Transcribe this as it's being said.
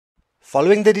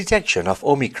Following the detection of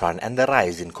Omicron and the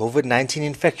rise in COVID-19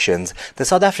 infections, the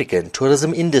South African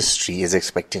tourism industry is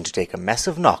expecting to take a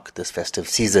massive knock this festive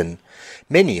season.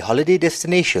 Many holiday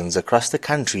destinations across the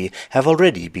country have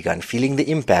already begun feeling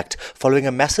the impact following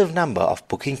a massive number of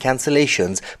booking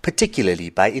cancellations, particularly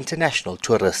by international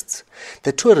tourists.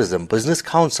 The Tourism Business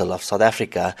Council of South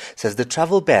Africa says the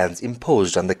travel bans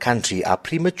imposed on the country are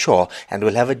premature and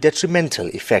will have a detrimental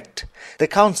effect. The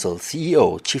council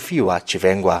CEO, Chifiwa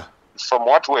Chivengwa. From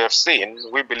what we have seen,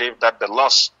 we believe that the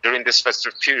loss during this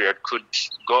festive period could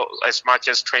go as much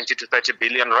as 20 to 30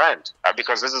 billion rand,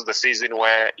 because this is the season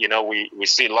where, we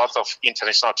see lots of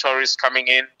international tourists coming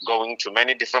in, going to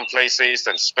many different places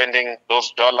and spending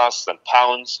those dollars and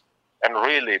pounds and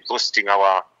really boosting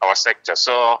our sector.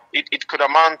 So it could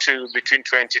amount to between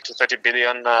 20 to 30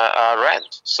 billion rand.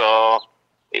 So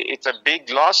it's a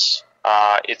big loss.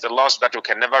 It's a loss that we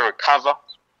can never recover.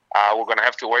 We're going to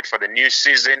have to wait for the new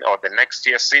season or the next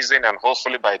year's season, and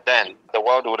hopefully by then the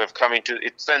world would have come into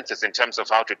its senses in terms of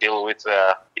how to deal with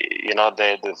the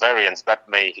variants that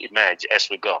may emerge as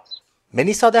we go.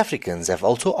 Many South Africans have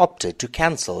also opted to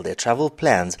cancel their travel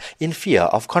plans in fear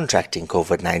of contracting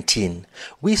COVID-19.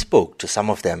 We spoke to some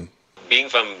of them. Being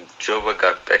from Joburg,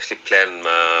 I actually planned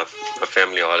a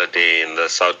family holiday in the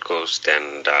South Coast,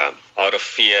 and out of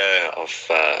fear of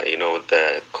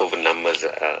the COVID numbers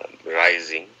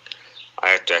rising, I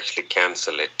had to actually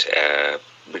cancel it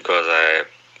because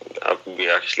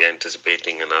we're actually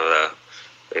anticipating another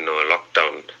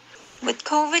lockdown. With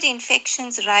COVID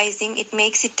infections rising, it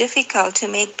makes it difficult to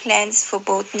make plans for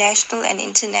both national and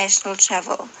international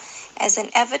travel. As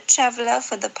an avid traveler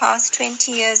for the past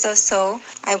 20 years or so,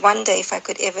 I wonder if I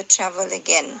could ever travel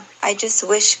again. I just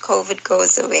wish COVID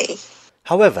goes away.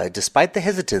 However, despite the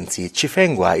hesitancy,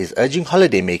 Chifengwa is urging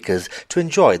holidaymakers to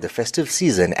enjoy the festive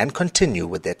season and continue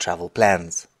with their travel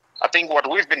plans. I think what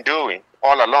we've been doing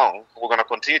all along, we're going to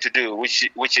continue to do,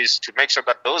 which is to make sure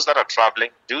that those that are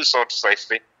traveling do so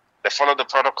safely. They follow the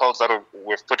protocols that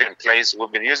we've put in place.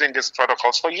 We've been using these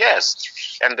protocols for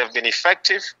years, and they've been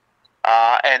effective.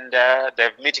 And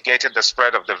they've mitigated the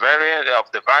spread of the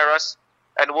virus,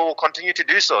 and we will continue to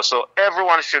do so. So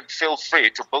everyone should feel free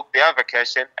to book their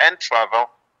vacation and travel.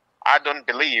 I don't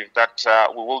believe that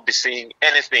we will be seeing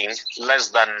anything less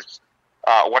than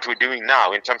what we're doing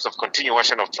now in terms of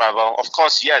continuation of travel. Of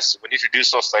course, yes, we need to do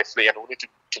so safely, and we need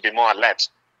to be more alert.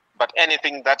 But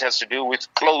anything that has to do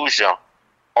with closure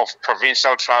of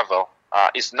provincial travel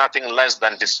is nothing less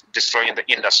than destroying the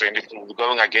industry, and it will be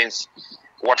going against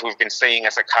what we've been saying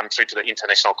as a country to the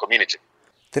international community.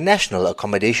 The National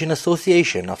Accommodation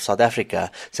Association of South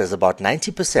Africa says about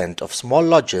 90% of small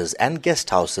lodges and guest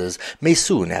houses may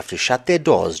soon have to shut their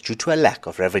doors due to a lack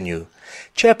of revenue.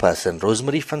 Chairperson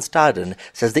Rosemary van Staden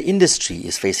says the industry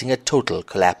is facing a total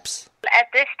collapse. At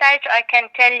this stage, I can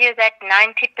tell you that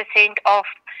 90% of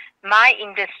my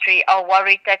industry are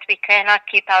worried that we cannot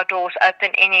keep our doors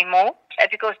open anymore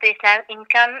because there's no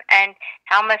income, and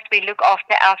how must we look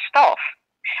after our staff?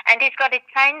 And it's got its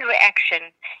own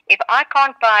reaction. If I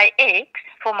can't buy eggs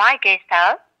for my guest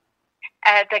house,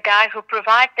 the guy who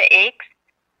provides the eggs,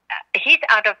 he's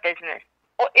out of business.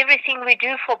 Or everything we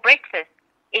do for breakfast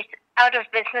is out of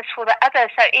business for the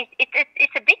others. So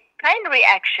it's a big chain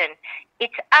reaction.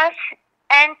 It's us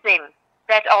and them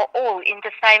that are all in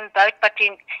the same boat, but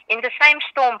in the same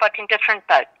storm, but in different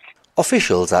boats.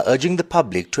 Officials are urging the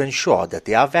public to ensure that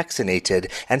they are vaccinated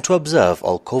and to observe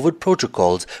all COVID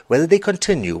protocols, whether they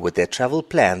continue with their travel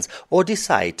plans or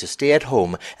decide to stay at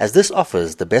home, as this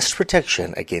offers the best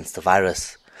protection against the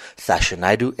virus. Sasha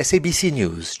Naidu, SABC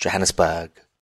News, Johannesburg.